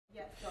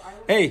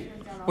Hey,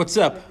 what's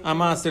up?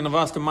 I'm Austin of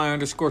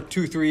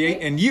AustinMeyer_238,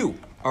 and you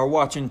are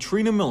watching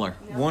Trina Miller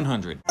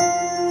 100.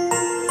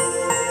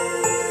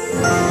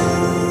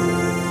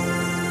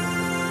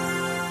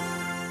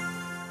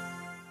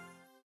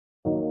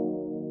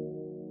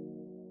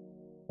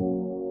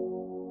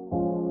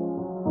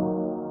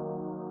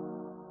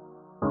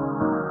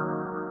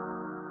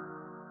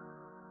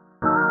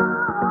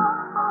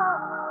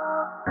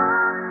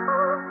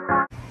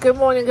 Good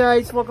morning,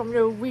 guys. Welcome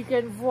to a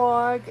weekend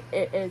vlog.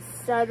 It is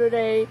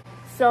Saturday.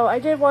 So I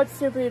did watch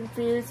Super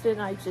Infused and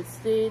I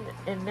just seen,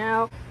 and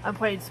now I'm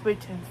playing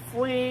Splatoon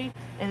 3,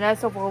 and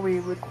that's what we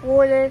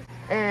recorded,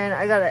 and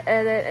I gotta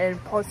edit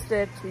and post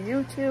it to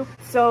YouTube.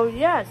 So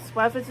yes,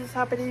 Splatfest is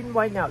happening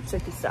right now.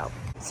 Check this out.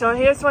 So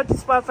here's what the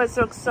Splatfest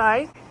looks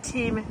like.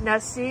 Team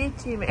Nessie,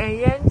 Team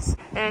Aliens,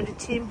 and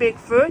Team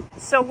Bigfoot.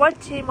 So what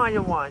team are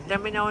you on?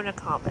 Let me know in the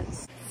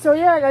comments. So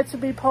yeah, that's to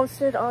be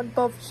posted on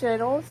both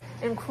channels,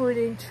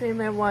 including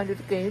Trina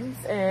 100 Games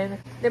and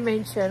the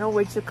main channel,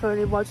 which you're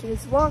currently watching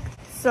this vlog.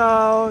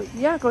 So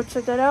yeah, go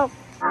check that out.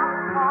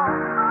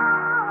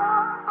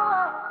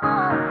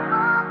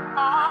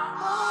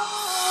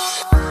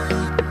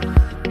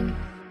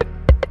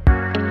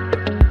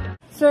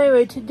 So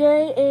anyway,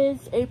 today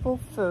is April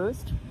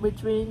 1st,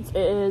 which means it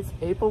is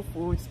April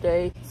Fool's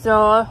Day. So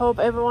I hope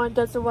everyone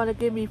doesn't want to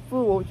give me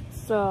food.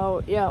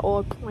 So yeah,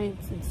 or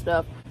planes and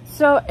stuff.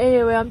 So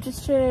anyway, I'm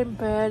just chilling in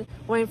bed,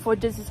 waiting for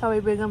This Is How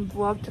We Begin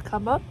vlog to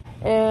come up.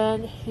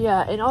 And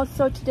yeah, and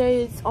also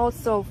today is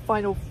also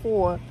Final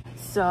 4.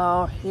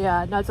 So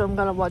yeah, that's what I'm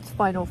gonna watch,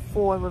 Final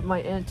 4 with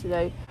my aunt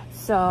today.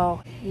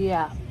 So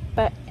yeah.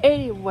 But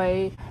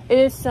anyway, it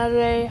is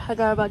Saturday. I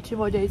got about 2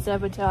 more days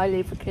left until I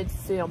leave for Kansas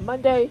City on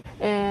Monday.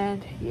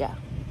 And yeah.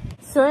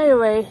 So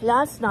anyway,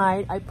 last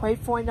night I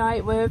played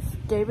Fortnite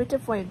with David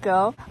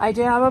DeFranco. I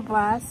did have a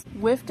blast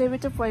with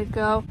David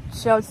DeFranco,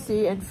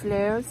 Chelsea, and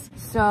Flares.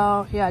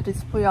 So yeah, this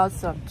is pretty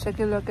awesome. Check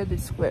a look at the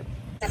script.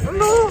 They have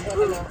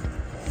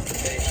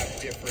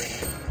different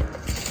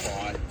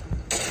spot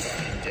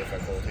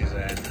difficulties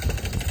in.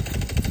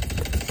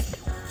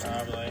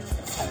 Probably.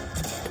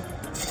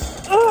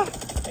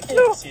 I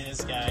can't see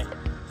this guy.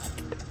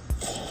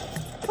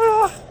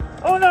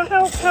 Oh no,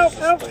 help, help,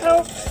 help,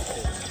 help.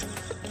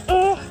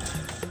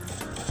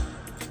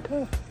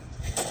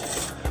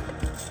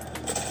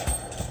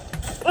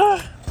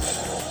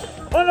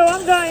 Oh no,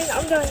 I'm dying,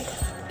 I'm dying.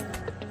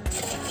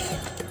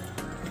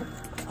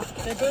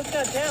 They both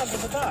got down to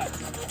the bot.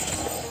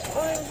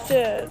 I'm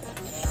dead.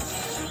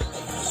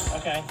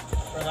 Okay,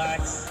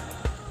 relax.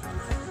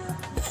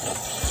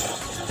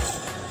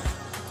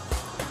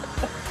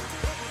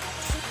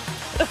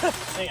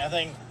 I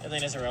think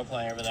there's a real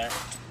player over there.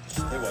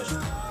 It was.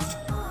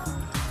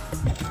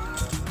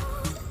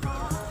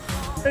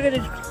 Look at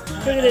it,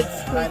 look at it.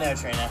 I know,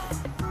 Trina.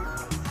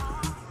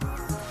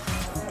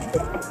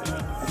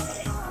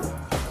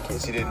 In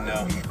case you didn't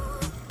know.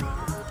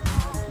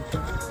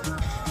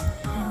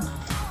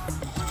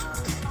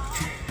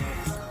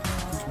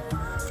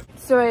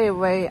 So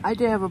anyway, I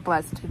did have a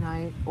blast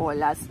tonight, or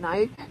last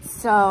night.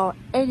 So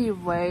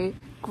anyway,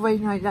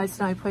 great night last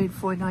night, playing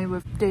Fortnite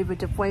with David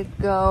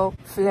DeFranco,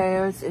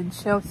 Flares, and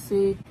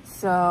Chelsea.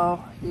 So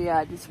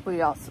yeah, this is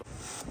pretty awesome.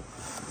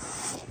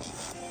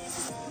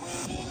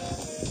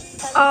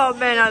 Oh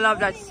man, I love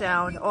that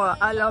sound, or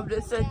I love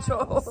this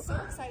intro.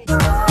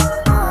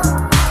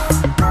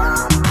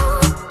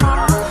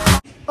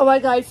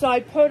 Alright guys, so I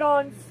put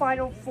on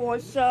Final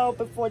 4 show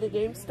before the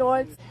game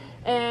starts.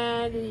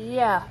 And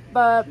yeah,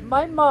 but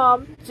my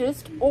mom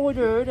just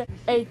ordered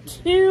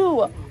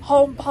 2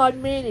 HomePod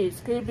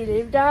minis. Can you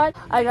believe that?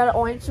 I got an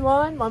orange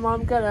one, my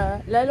mom got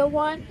a yellow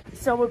one.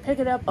 So we'll pick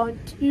it up on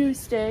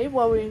Tuesday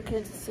while we're in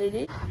Kansas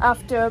City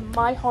after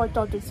my heart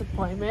doctor's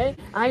appointment.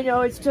 I know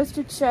it's just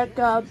a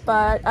checkup,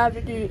 but I have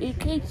to do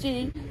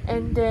EKG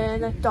and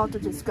then doctor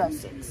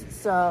discussions.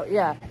 So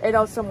yeah, and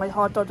also my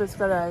heart doctor's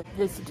gonna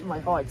listen to my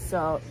heart,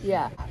 so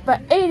yeah.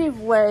 But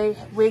anyway,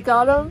 we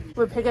got them.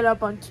 We'll pick it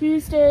up on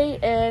Tuesday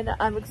and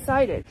I'm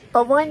excited.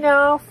 But right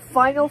now,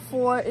 Final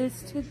 4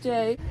 is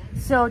today.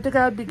 So they're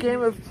gonna begin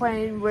with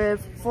playing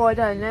with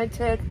Florida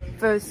Atlantic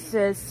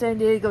versus San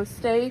Diego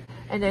State,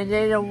 and then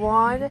later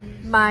on,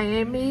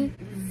 Miami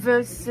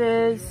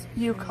versus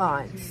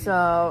UConn.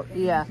 So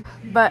yeah,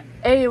 but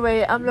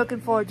anyway, I'm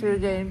looking forward to the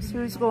games.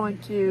 Who's going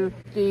to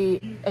the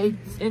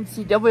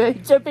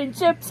NCAA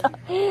championships?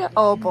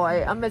 Oh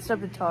boy, I messed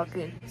up the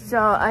talking. So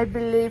I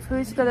believe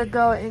who's gonna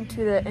go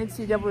into the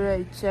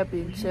NCAA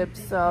championships.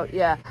 So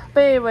yeah,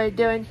 but anyway,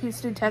 they're in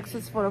Houston,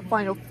 Texas for the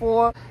Final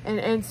 4 and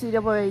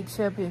NCAA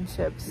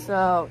championships.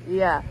 So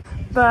yeah,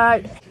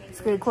 but it's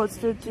getting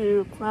closer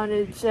to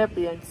crowning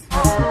champions.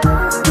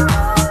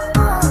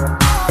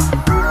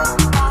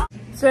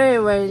 So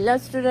anyway,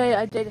 yesterday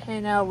I did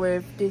hang out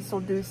with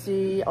Diesel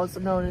Ducey, also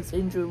known as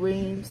Andrew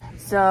Weems.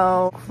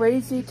 So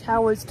Crazy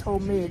Towers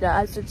told me that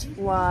I should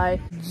try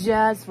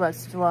Jazz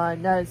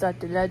Restaurant that is at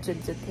the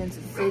Legends in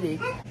Kansas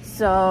City.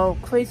 So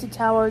Crazy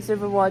Towers,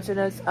 if you're watching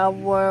this, I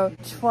will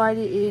try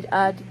to eat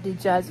at the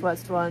Jazz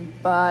Restaurant,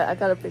 but I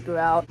gotta figure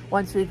out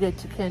once we get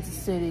to Kansas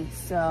City.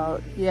 So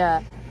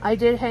yeah, I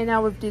did hang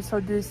out with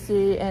Diesel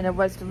Ducey and the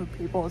rest of the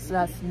people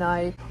last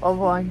night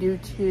over on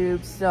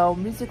YouTube. So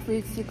Music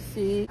Freak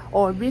 60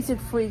 or Music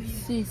Freak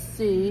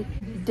CC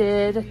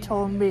did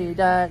told me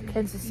that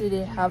Kansas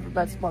City have the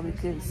best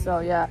barbecue. So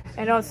yeah,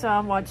 and also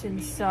I'm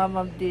watching some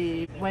of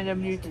the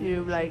random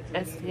YouTube like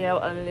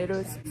STL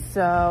Unlimited.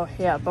 So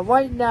yeah, but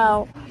right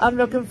now I'm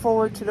looking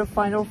forward to the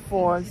Final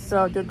Four.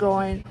 So they're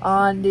going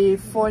on the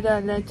Florida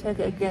Atlantic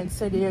against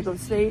San Diego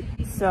State.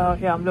 So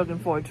yeah, I'm looking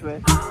forward to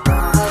it.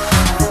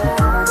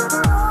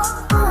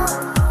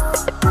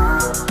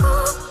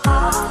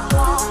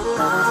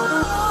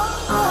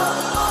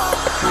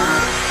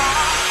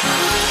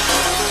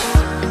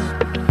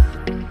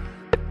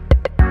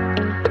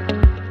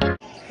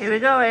 Here we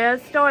go, it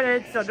has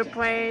started. So they're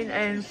playing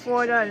in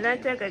Florida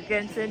Atlantic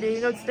against San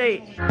Diego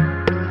State.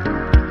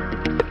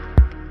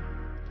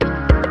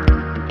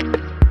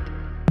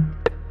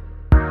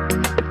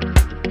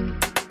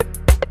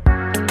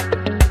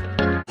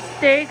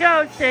 There you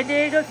go, San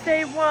Diego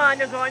State won.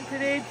 They're going to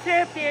the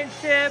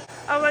championship.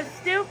 I was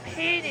still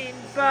painting,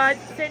 but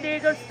San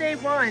Diego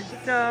State won.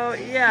 So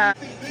yeah,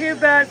 too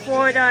bad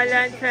Florida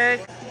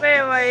Atlantic.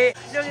 Anyway,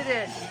 look at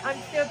this. I'm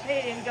still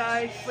painting,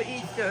 guys, for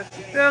Easter.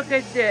 Look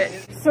at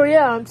this. So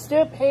yeah, I'm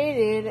still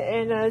painting,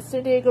 and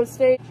San Diego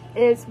State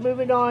is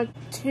moving on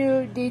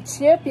to the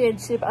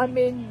championship. I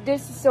mean,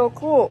 this is so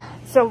cool.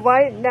 So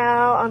right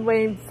now, I'm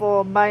waiting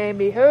for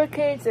Miami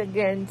Hurricanes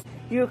against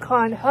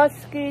UConn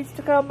Huskies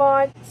to come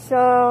on.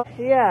 So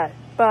yeah,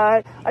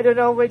 but I don't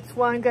know which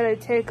one gonna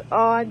take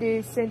on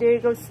the San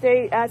Diego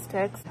State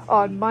Aztecs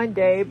on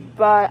Monday.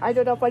 But I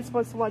don't know if I'm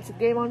supposed to watch the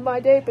game on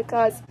Monday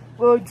because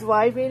we're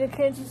driving to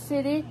Kansas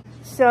City.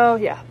 So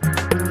yeah.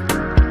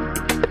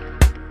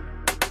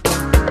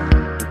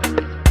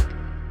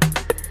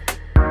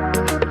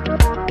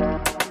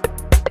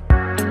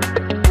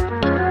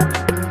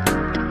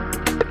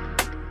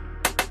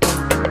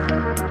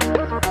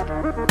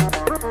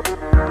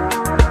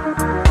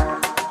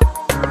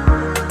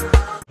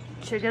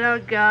 Check it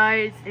out,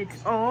 guys,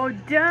 it's all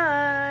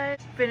done.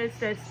 Finished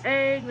this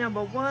egg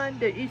number 1,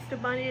 the Easter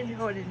bunny and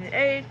holding the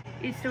egg,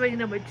 Easter egg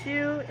number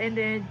 2, and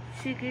then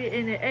chicken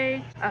in the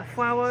egg, a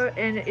flower,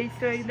 and the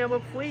Easter egg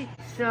number 3.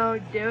 So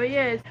there he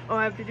is. All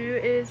I have to do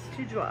is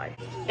to dry.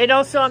 And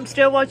also, I'm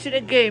still watching the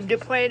game. They're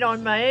playing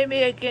on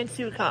Miami against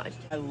UConn.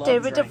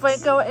 David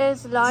DeFranco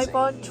is live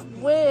on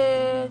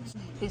Twitch.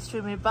 He's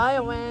streaming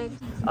BioWare.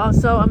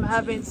 Also, I'm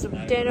having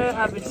some dinner,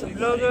 having some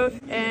burger,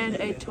 and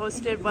a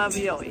toasted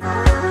ravioli.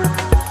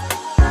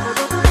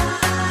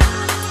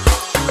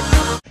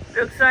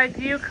 Looks like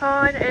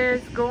UConn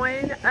is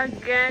going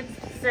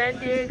against San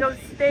Diego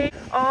State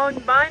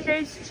on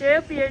Monday's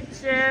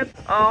championship.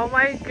 Oh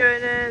my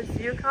goodness,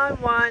 UConn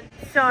won.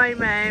 Sorry,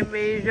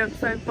 Miami.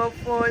 Looks like both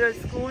Florida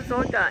schools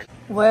are done.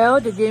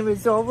 Well, the game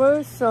is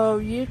over, so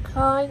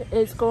UConn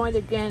is going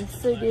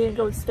against San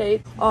Diego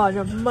State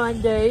on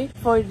Monday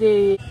for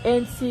the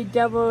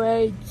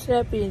NCAA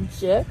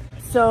championship.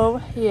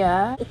 So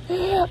yeah,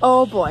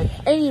 oh boy.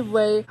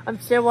 Anyway, I'm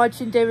still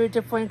watching David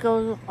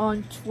DeFranco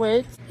on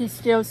Twitch. He's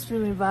still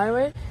streaming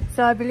Valorant.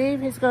 So I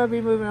believe he's gonna be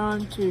moving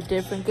on to a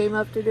different game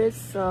after this.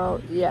 So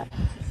yeah.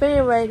 But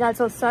anyway, that's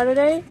on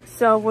Saturday.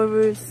 So we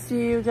will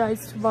see you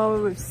guys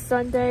tomorrow with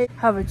Sunday.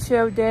 Have a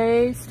chill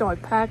day,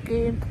 start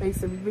packing, play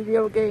some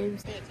video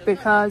games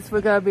because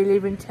we're gonna be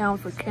leaving town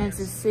for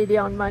Kansas City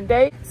on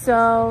Monday.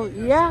 So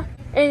yeah.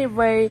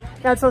 Anyway,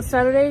 that's on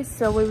Saturday,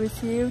 so we will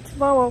see you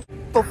tomorrow.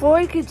 Before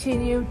we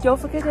continue, don't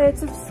forget to hit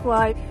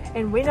subscribe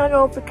and ring on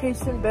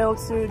notification bell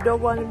so you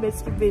don't want to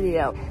miss the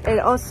video.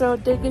 And also,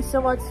 thank you so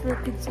much for your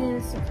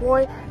continued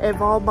support and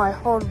all my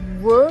hard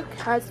work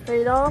has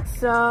paid off.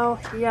 So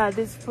yeah,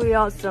 this is pretty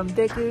awesome.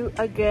 Thank you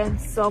again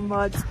so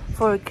much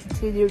for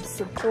continued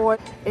support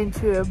and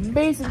to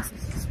amazing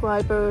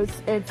subscribers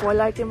and for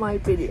liking my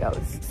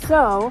videos.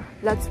 So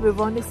let's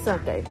move on to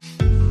Sunday.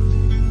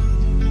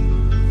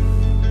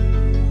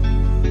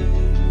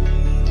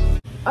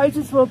 I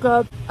just woke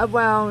up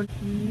around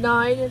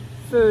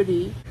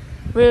 9:30,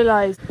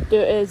 realized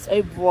there is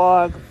a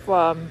vlog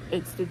from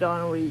It's the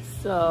Donnellys,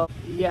 so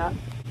yeah.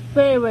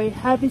 But anyway,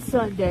 happy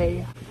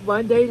Sunday.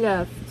 One day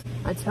left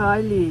until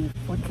I leave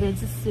for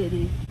Kansas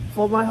City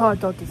for my hot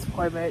doctor's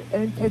appointment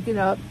and picking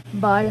up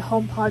my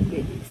HomePod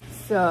minis.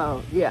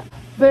 So yeah.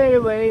 But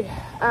anyway,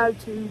 I have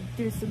to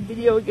do some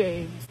video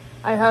games.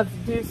 I have to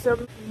do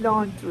some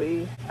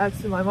laundry.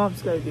 Actually, my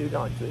mom's gonna do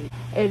laundry.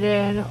 And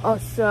then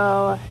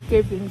also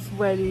get things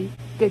ready,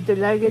 get the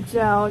luggage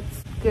out,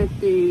 get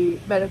the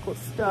medical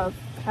stuff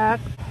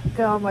packed,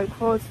 get all my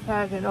clothes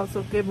packed, and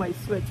also get my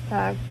Switch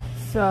packed.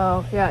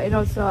 So yeah, and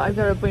also I'm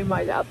gonna bring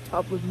my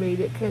laptop with me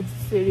to Kansas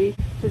City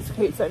just in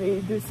case I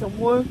need to do some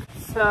work.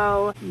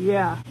 So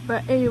yeah,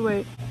 but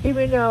anyway,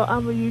 even though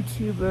I'm a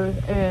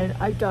YouTuber and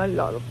I've done a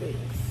lot of things,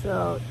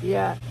 so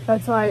yeah,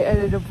 that's why I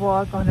edited a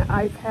vlog on an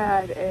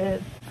iPad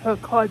and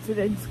put cards and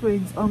end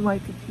screens on my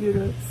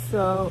computer.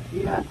 So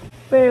yeah,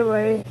 but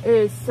anyway, it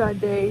is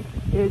Sunday,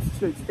 it's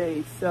church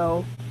day,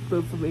 so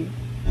good for me.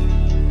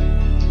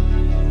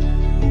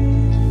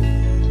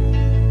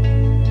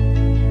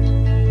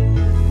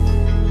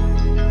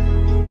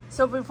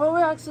 So before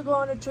we actually go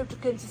on a trip to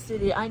Kansas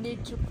City, I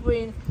need to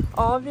clean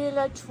all the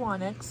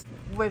electronics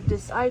with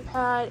this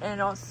iPad, and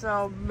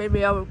also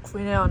maybe I will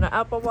clean it on the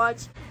Apple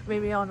Watch,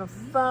 maybe on the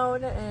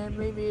phone, and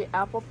maybe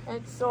Apple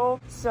Pencil.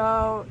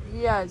 So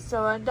yeah,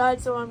 and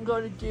that's what I'm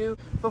going to do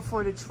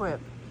before the trip.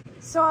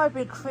 So I've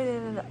been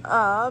cleaning it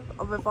up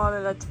with all the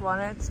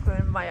electronics,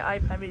 cleaning my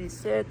iPad mini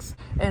 6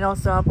 and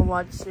also Apple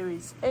Watch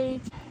Series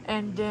 8.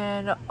 And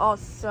then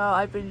also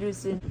I've been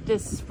using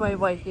this spray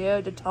right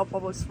here, the top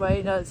bubble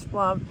spray that's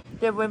from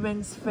the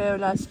Women's Fair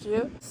last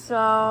year.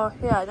 So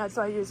yeah, that's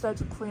why I use that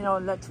to clean all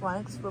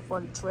electronics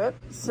before the trip.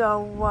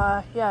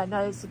 So yeah,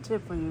 that is a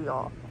tip for you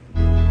all.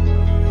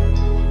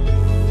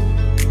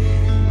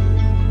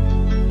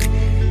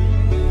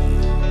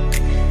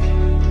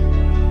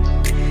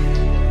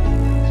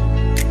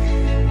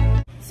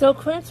 So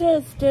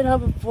Quintus did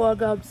have a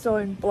vlog up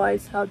showing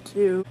Bryce how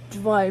to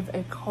drive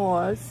a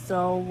car.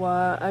 So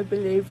I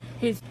believe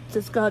he's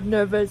just got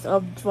nervous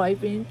of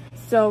driving.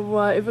 So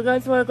if you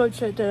guys want to go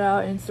check that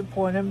out and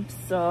support him,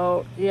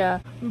 so yeah.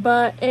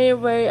 But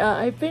anyway,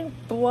 I think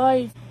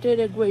Bryce did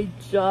a great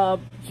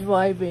job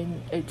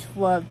driving a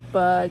truck,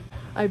 but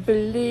I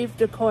believe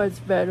the car is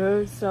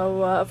better.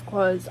 So of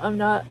course I'm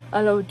not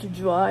allowed to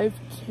drive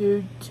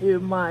due to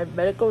my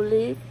medical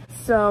leave.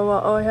 So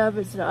all I have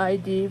is the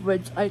ID,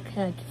 which I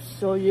can't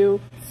show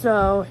you.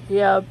 So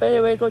yeah, but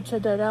anyway, go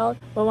check that out.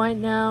 But right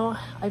now,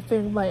 I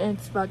think my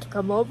aunt's about to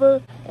come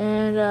over,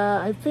 and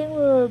I think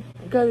we're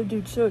gonna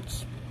do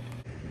church.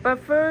 But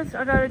first,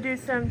 I gotta do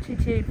some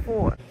GTA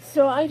 4.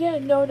 So I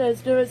didn't notice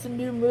there was a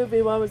new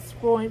movie while I was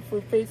scrolling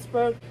through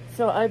Facebook.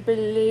 So I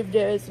believe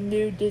there is a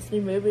new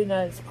Disney movie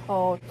that is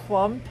called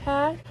Prom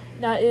Pack.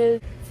 That is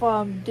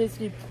from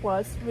Disney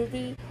Plus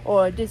movie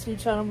or Disney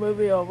Channel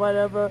movie or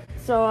whatever.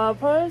 So I'll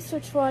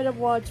probably try to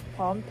watch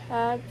Prom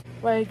Pack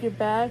when I get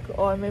back,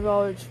 or maybe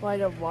I'll try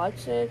to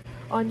watch it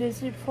on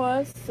Disney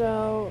Plus.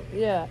 So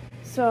yeah.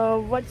 So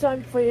once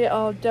I'm free,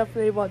 I'll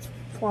definitely watch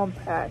Prom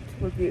Pack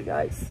with you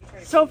guys.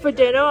 So for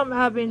dinner, I'm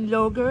having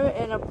lager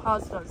and a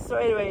pasta. So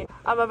anyway,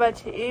 I'm about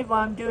to eat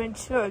while I'm doing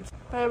church.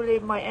 Apparently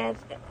my aunt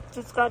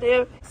just got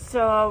here,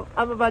 so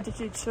I'm about to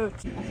do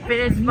church.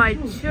 Finished my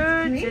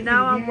church, and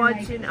now I'm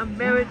watching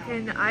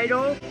American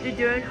Idol. They're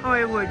doing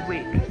Hollywood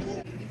Week.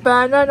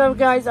 But I know,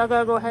 guys, I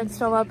gotta go ahead and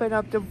start wrapping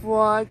up the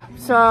vlog.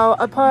 So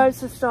I'll probably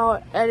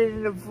start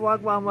editing the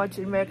vlog while I'm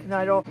watching American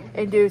Idol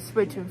and do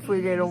Splatoon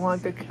 3 later on,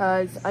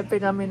 because I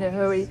think I'm in a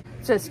hurry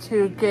just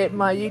to get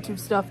my YouTube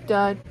stuff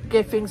done,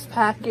 get things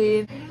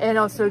packing, and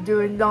also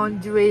doing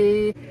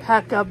laundry,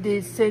 pack up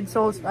these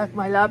essentials, pack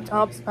my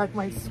laptops, pack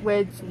my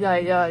Switch,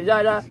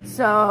 yada.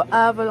 So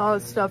I have a lot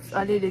of stuff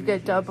I need to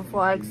get done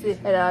before I actually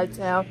head out of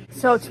town.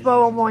 So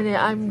tomorrow morning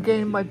I'm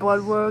getting my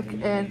blood work,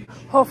 and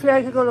hopefully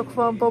I can go to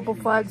Crumble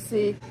before I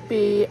actually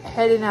be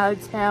heading out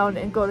of town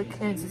and go to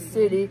Kansas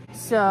City.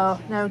 So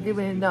now give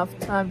me enough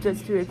time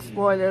just to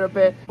explore a little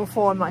bit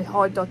before my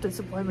heart doctor's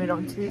appointment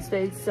on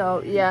Tuesday.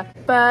 So yeah,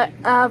 but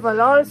I have a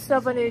lot of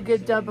stuff I need to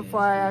get done before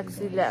I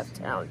actually left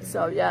town.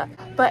 So yeah,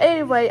 but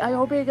anyway, I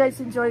hope you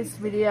guys enjoyed this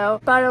video.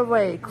 By the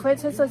way,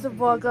 Quintus has a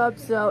vlog up,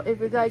 so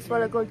if you guys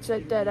want to go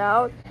check that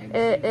out,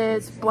 it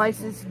is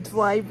Bryce's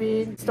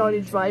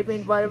starting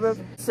driving, whatever.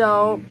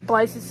 So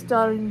Bryce is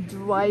starting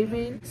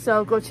driving,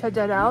 so go check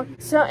that out.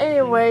 So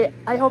anyway,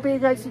 I hope you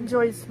guys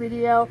enjoyed this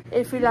video.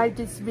 If you like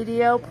this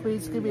video,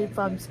 please give me a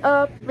thumbs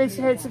up. Make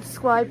sure to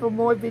subscribe for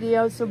more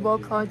videos and more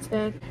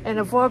content, and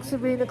the vlogs will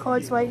be in the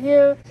cards right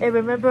here. And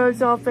remember,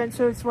 it's all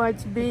Adventures want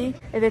to be.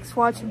 And thanks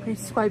for watching. Please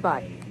subscribe.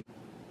 Bye.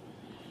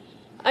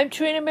 I'm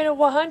Trina Minute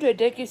 100.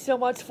 Thank you so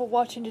much for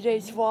watching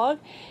today's vlog.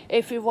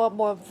 If you want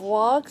more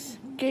vlogs,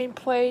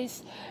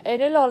 gameplays,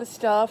 and a lot of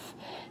stuff,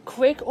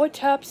 click or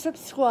tap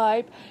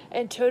subscribe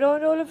and turn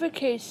on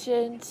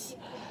notifications.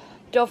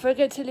 Don't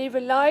forget to leave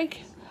a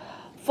like.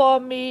 Follow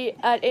me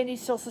at any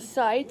social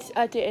sites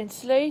at the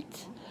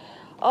Inslate.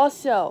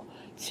 Also,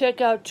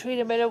 check out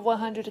Trina Minute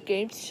 100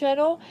 Games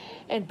channel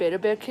and Better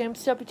Bear Kim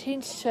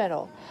 17's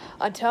channel.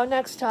 Until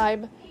next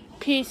time,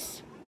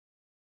 peace.